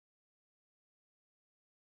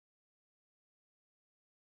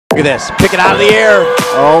Look at this, pick it out of the air.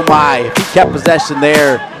 Oh my, if he kept possession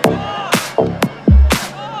there.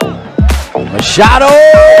 Machado. Oh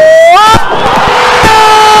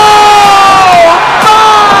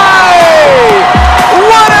my!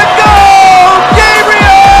 What a goal!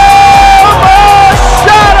 Gabriel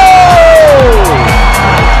Machado!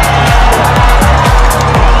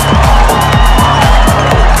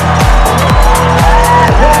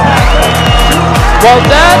 Well,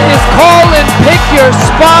 that is call and pick your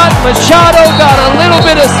spot. Machado got a little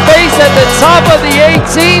bit of space at the top of the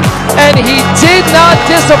 18, and he did not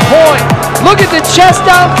disappoint. Look at the chest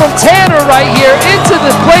down from Tanner right here into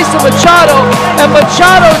the place of Machado, and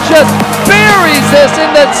Machado just buries this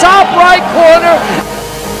in the top right corner.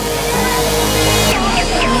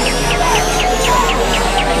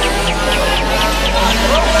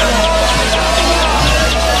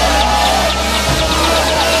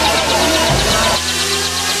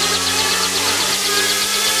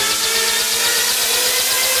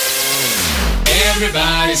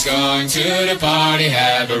 Everybody's going to the party,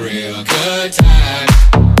 have a real good time.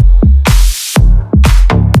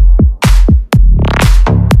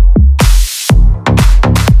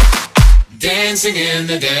 Dancing in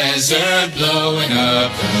the desert, blowing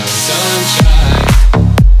up the sunshine.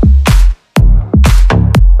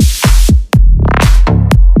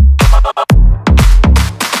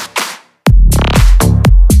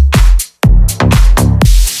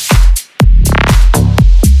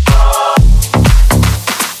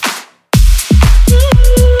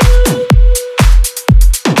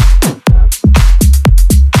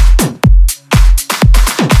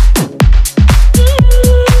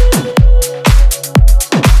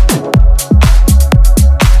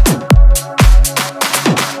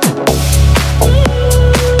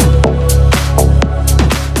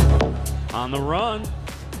 On the run,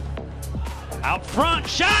 out front,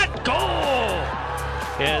 shot, goal!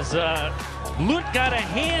 As Lut got a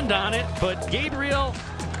hand on it, but Gabriel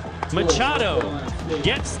Machado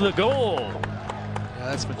gets the goal. Yeah,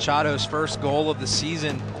 that's Machado's first goal of the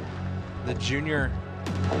season. The junior.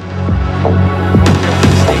 Look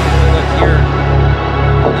here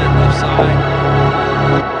on that left side.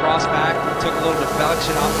 Cross back, took a little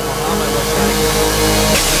deflection off of Muhammad. Looks like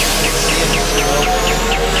you can see it.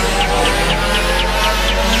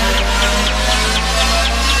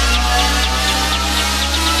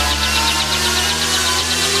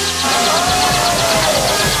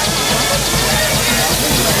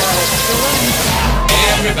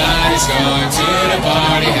 Everybody's going to the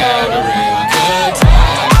party, have a real good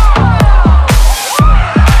time.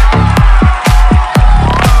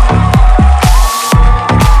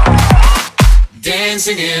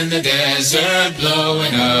 Dancing in the desert,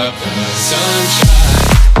 blowing up the sunshine.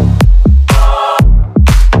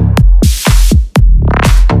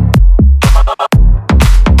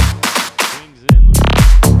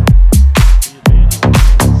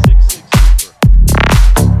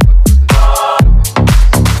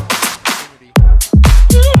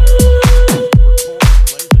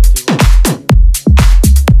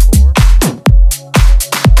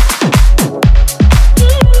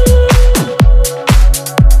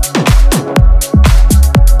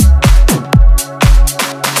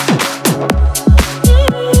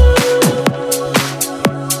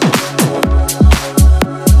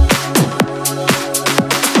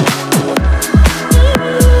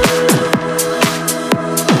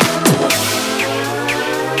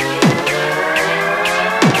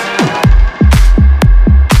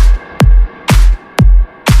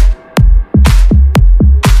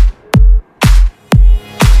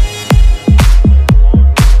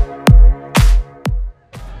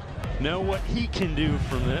 Know what he can do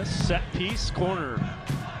from this set piece. Corner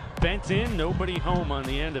bent in, nobody home on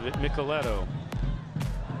the end of it. Micheletto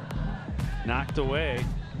knocked away,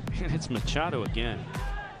 and it's Machado again.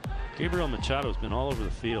 Gabriel Machado's been all over the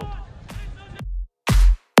field.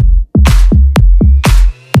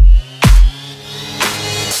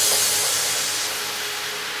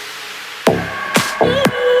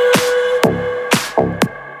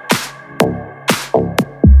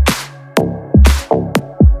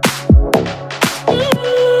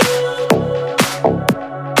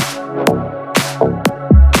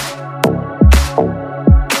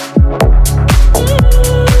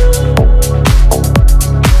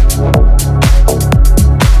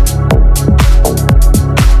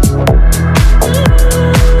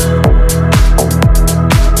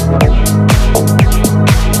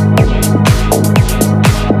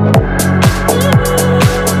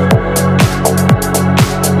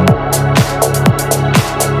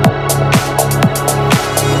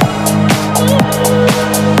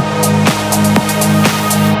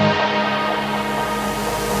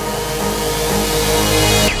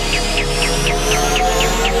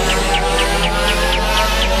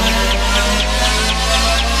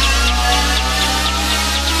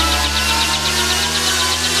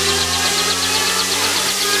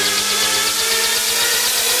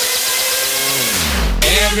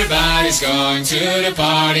 Everybody's going to the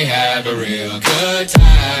party, have a real good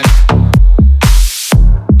time.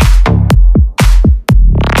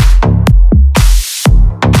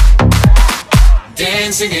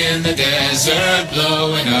 Dancing in the desert,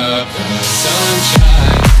 blowing up the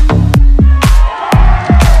sunshine.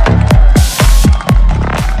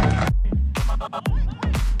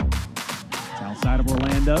 Outside of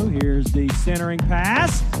Orlando, here's the centering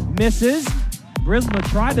pass, misses. Brisma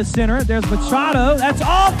tried to center it. There's Machado. That's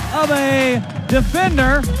off of a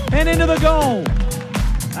defender and into the goal.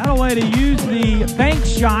 That'll way to use the bank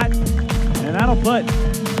shot, and that'll put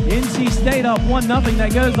NC State up 1-0.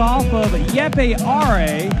 That goes off of Yepe Are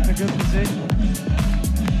in a good position.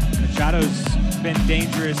 Machado's been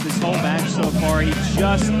dangerous this whole match so far. He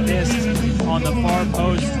just missed on the far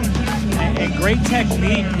post. And great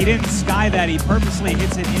technique. He didn't sky that. He purposely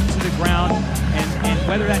hits it into the ground. And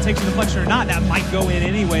whether that takes a deflection or not, that might go in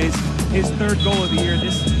anyways. His third goal of the year.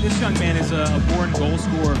 This young man is a born goal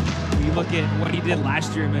scorer. When you look at what he did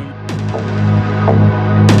last year, man.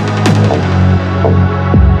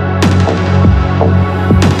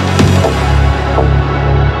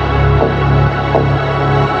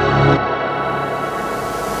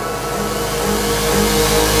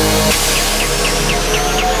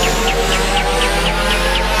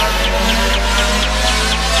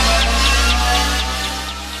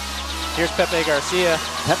 Here's Pepe Garcia.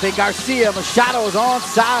 Pepe Garcia, Machado is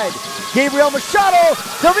onside. Gabriel Machado,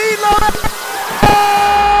 David Loera,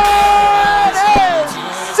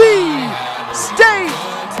 NC State.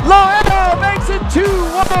 Loera makes it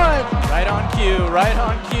 2-1. Right on cue, right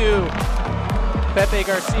on cue. Pepe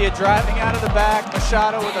Garcia driving out of the back.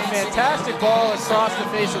 Machado with a fantastic ball across the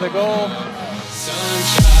face of the goal.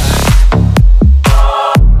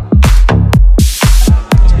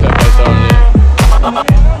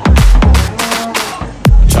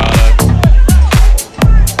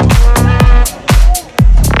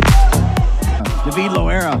 David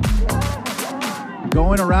Loera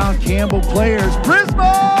going around Campbell players.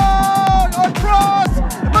 Brisma across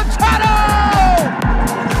Machado!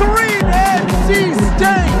 3 NC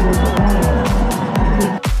State!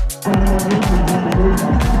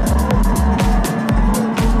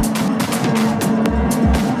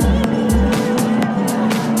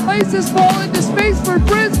 Plays this ball into space for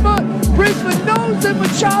Brisma. Brisma knows that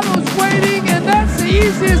Machado's waiting, and that's the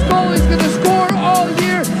easiest goal he's going to score all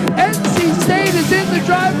year. NC State is in the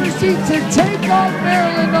driver's seat to take off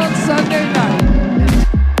Maryland on Sunday night.